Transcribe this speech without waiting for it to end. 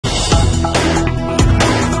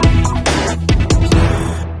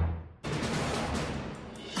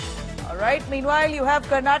right. Meanwhile, you have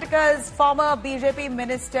Karnataka's former BJP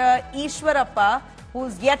minister Eeshvarappa,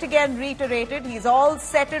 who's yet again reiterated he's all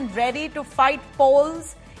set and ready to fight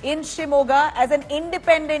polls in Shimoga as an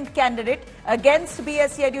independent candidate against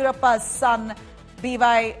BSc Ayyappa's son,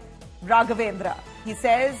 BY Raghavendra. He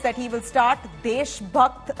says that he will start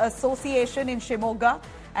Deshbhakt Association in Shimoga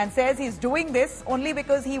and says he's doing this only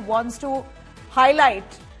because he wants to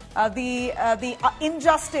highlight the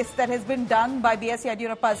injustice that has been done by BSc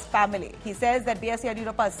Ayyappa's family. He says that BSc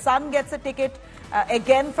Ayyappa's son gets a ticket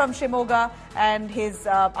again from Shimoga, and his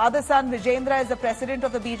other son Vijendra is the president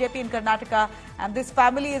of the BJP in Karnataka, and this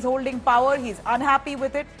family is holding power. He's unhappy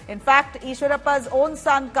with it. In fact, Eshwarappa's own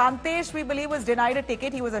son Kantesh, we believe, was denied a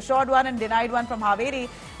ticket. He was assured one and denied one from Haveri,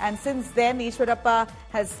 and since then Eshwarappa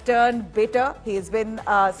has turned bitter. He has been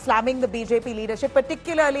slamming the BJP leadership,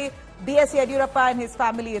 particularly BSc Ayyappa and his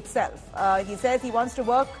family itself. He says he wants to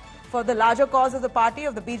work for the larger cause of the party,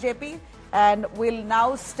 of the BJP, and will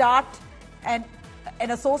now start an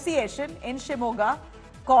association in Shimoga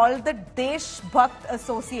called the Deshbhakt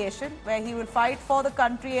Association, where he will fight for the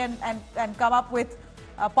country and come up with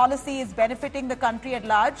policies benefiting the country at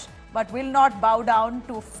large, but will not bow down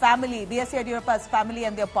to family, BSc Ayyappa's family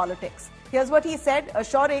and their politics. Here's what he said,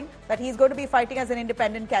 assuring that he's going to be fighting as an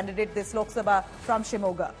independent candidate this Lok Sabha from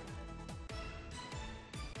Shimoga.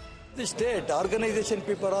 The state organization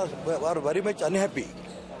people are very much unhappy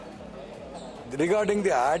regarding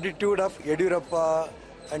the attitude of Eshwarappa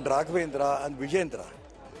and Raghavendra and Vijendra.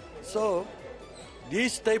 So,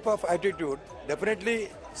 this type of attitude, definitely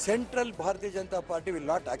Central Bharatiya Janata Party will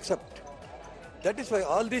not accept. That is why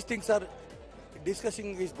all these things are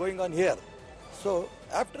discussing is going on here. So,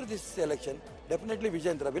 after this election, definitely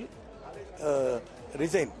Vijendra will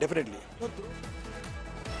resign, definitely.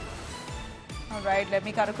 All right, let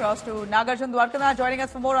me cut across to Nagarjun Dwarkana joining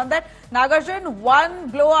us for more on that. Nagarjun, one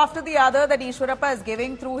blow after the other that Eeshwarappa is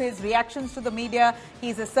giving through his reactions to the media,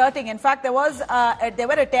 he's asserting. In fact, there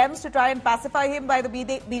were attempts to try and pacify him by the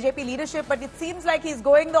BJP leadership, but it seems like he's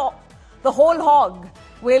going the whole hog.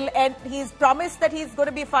 And he's promised that he's going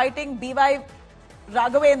to be fighting BY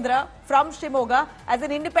Raghavendra from Shimoga as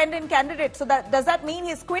an independent candidate. So does that mean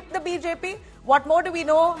he's quit the BJP? What more do we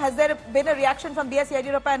know? Has there been a reaction from BSc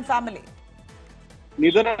Ayyappa and family?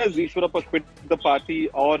 Neither has Eshwarappa quit the party,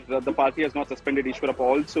 or the party has not suspended Eshwarappa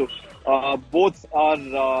also. Both are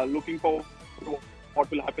looking for what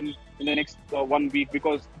will happen in the next 1 week,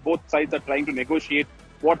 because both sides are trying to negotiate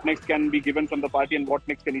what next can be given from the party and what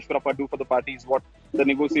next can Eshwarappa do for the party is what the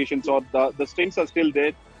negotiations or the strings are still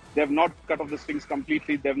there. They have not cut off the strings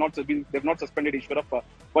completely. They have not suspended Eshwarappa.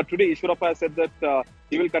 But today Eshwarappa has said that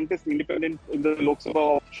he will contest independent in the Lok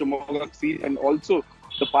Sabha of Shimoga seat, and also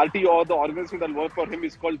the party or the organization that will work for him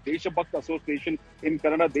is called Deshbhakt Association, in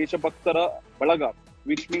Kannada Deshabhaktara Balaga,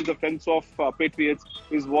 which means the Friends of Patriots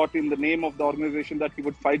is what in the name of the organization that he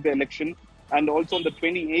would fight the election. And also on the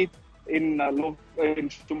 28th in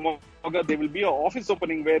Shimoga, there will be an office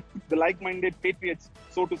opening where the like-minded patriots,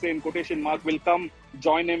 so to say in quotation mark, will come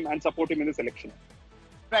join him and support him in this election.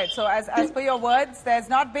 Right. So as per your words, there's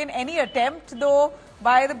not been any attempt, though,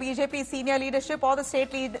 by the BJP senior leadership or the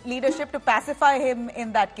state leadership to pacify him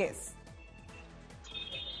in that case.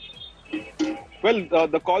 Well,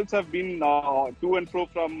 the calls have been to and fro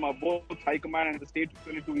from both High Command and the state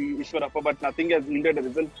to Eeshvarappa, but nothing has yielded a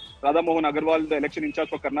result. Radha Mohan Agarwal, the election in charge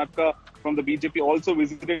for Karnataka from the BJP, also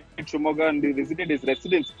visited Shimoga and they visited his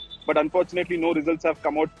residence. But unfortunately, no results have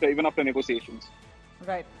come out even after negotiations.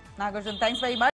 Right. Nagarjun, thanks very much.